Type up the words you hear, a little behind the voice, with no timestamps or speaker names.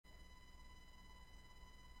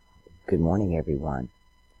Good morning, everyone.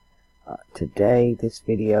 Today, this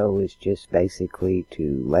video is just basically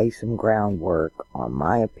to lay some groundwork on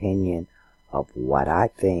my opinion of what I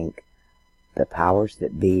think the powers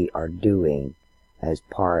that be are doing as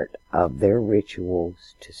part of their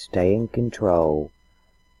rituals to stay in control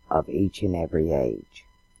of each and every age.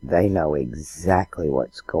 They know exactly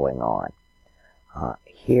what's going on.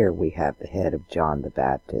 Here we have the head of John the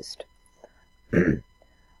Baptist.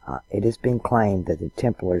 It has been claimed that the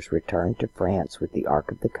Templars returned to France with the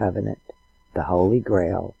Ark of the Covenant, the Holy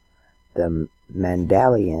Grail, the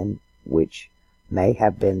Medallion, which may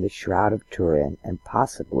have been the Shroud of Turin, and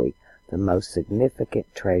possibly the most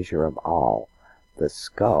significant treasure of all, the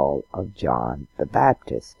skull of John the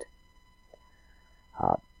Baptist.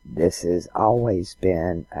 This has always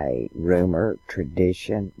been a rumor,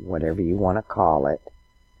 tradition, whatever you want to call it.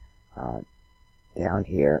 Down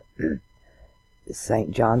here, St.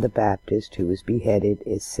 John the Baptist, who was beheaded,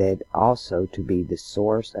 is said also to be the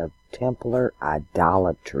source of Templar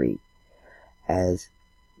idolatry. As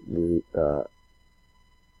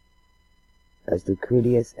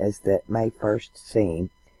lugubrious as that may first seem,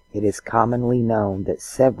 it is commonly known that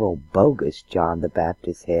several bogus John the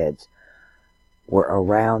Baptist heads were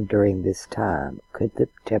around during this time. Could the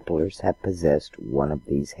Templars have possessed one of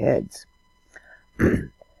these heads?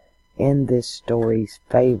 In this story's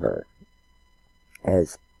favor,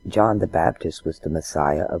 as John the Baptist was the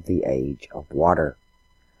Messiah of the age of water.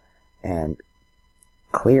 And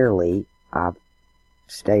clearly, I've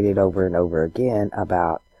stated over and over again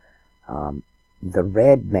about the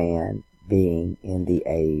red man being in the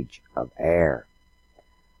age of air.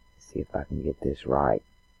 Let's see if I can get this right.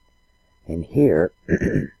 And here,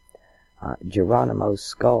 Geronimo's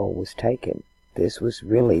skull was taken. This was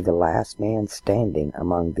really the last man standing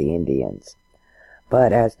among the Indians.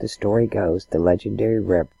 But as the story goes, the legendary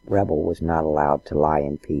rebel was not allowed to lie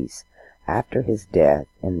in peace. After his death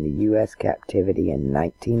in the U.S. captivity in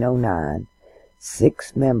 1909,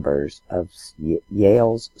 6 members of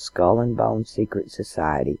Yale's Skull and Bone Secret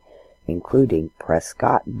Society, including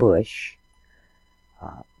Prescott Bush,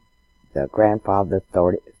 the grandfather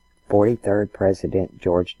of 43rd President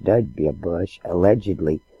George W. Bush,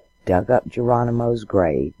 allegedly dug up Geronimo's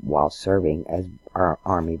grave while serving as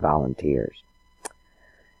Army volunteers.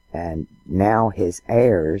 And now his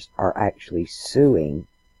heirs are actually suing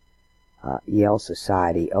Yale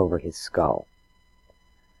Society over his skull.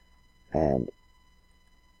 And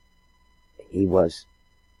he was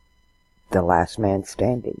the last man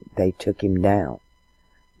standing. They took him down.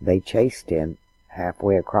 They chased him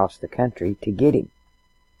halfway across the country to get him.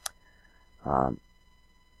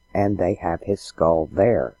 And they have his skull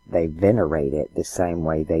there. They venerate it the same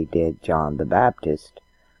way they did John the Baptist,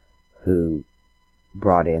 who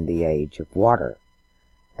brought in the age of water.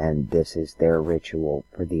 And this is their ritual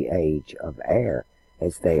for the age of air,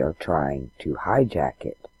 as they are trying to hijack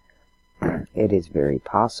it. It is very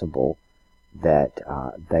possible that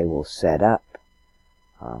they will set up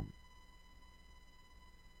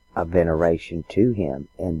a veneration to him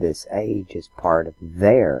in this age as part of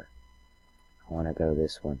their... I want to go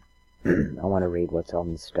this one. I want to read what's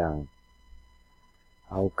on the stone.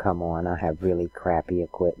 Oh, come on, I have really crappy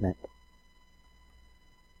equipment.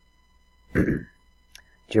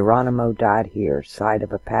 Geronimo died here, site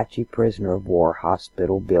of Apache prisoner of war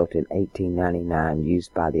hospital built in 1899,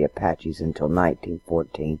 used by the Apaches until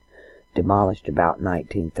 1914, demolished about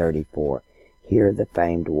 1934. Here the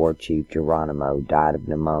famed war chief Geronimo died of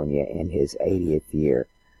pneumonia in his 80th year,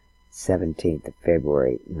 17th of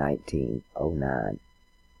February 1909.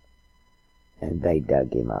 And they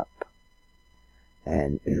dug him up.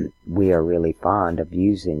 And we are really fond of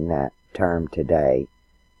using that term today,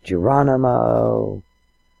 Geronimo.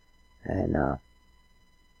 And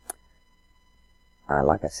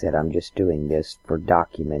like I said, I'm just doing this for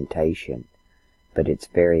documentation, but it's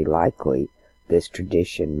very likely this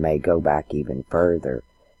tradition may go back even further.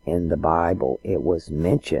 In the Bible, it was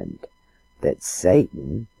mentioned that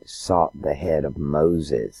Satan sought the head of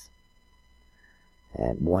Moses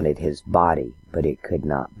and wanted his body, but it could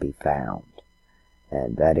not be found.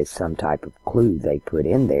 And that is some type of clue they put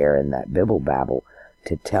in there in that Bible babble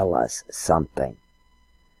to tell us something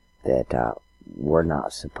that we're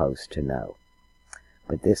not supposed to know.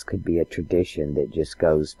 But this could be a tradition that just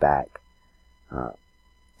goes back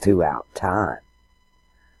throughout time.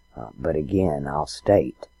 But again, I'll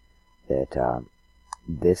state that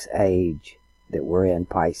this age that we're in,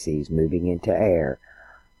 Pisces, moving into air,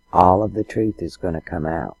 all of the truth is going to come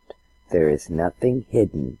out. There is nothing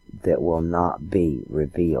hidden that will not be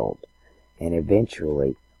revealed. And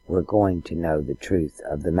eventually, we're going to know the truth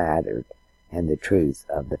of the matter and the truth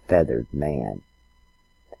of the feathered man.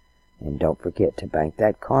 And don't forget to bank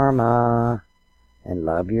that karma, and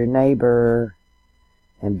love your neighbor,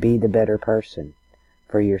 and be the better person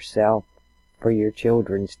for yourself, for your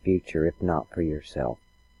children's future, if not for yourself.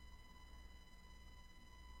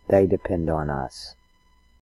 They depend on us.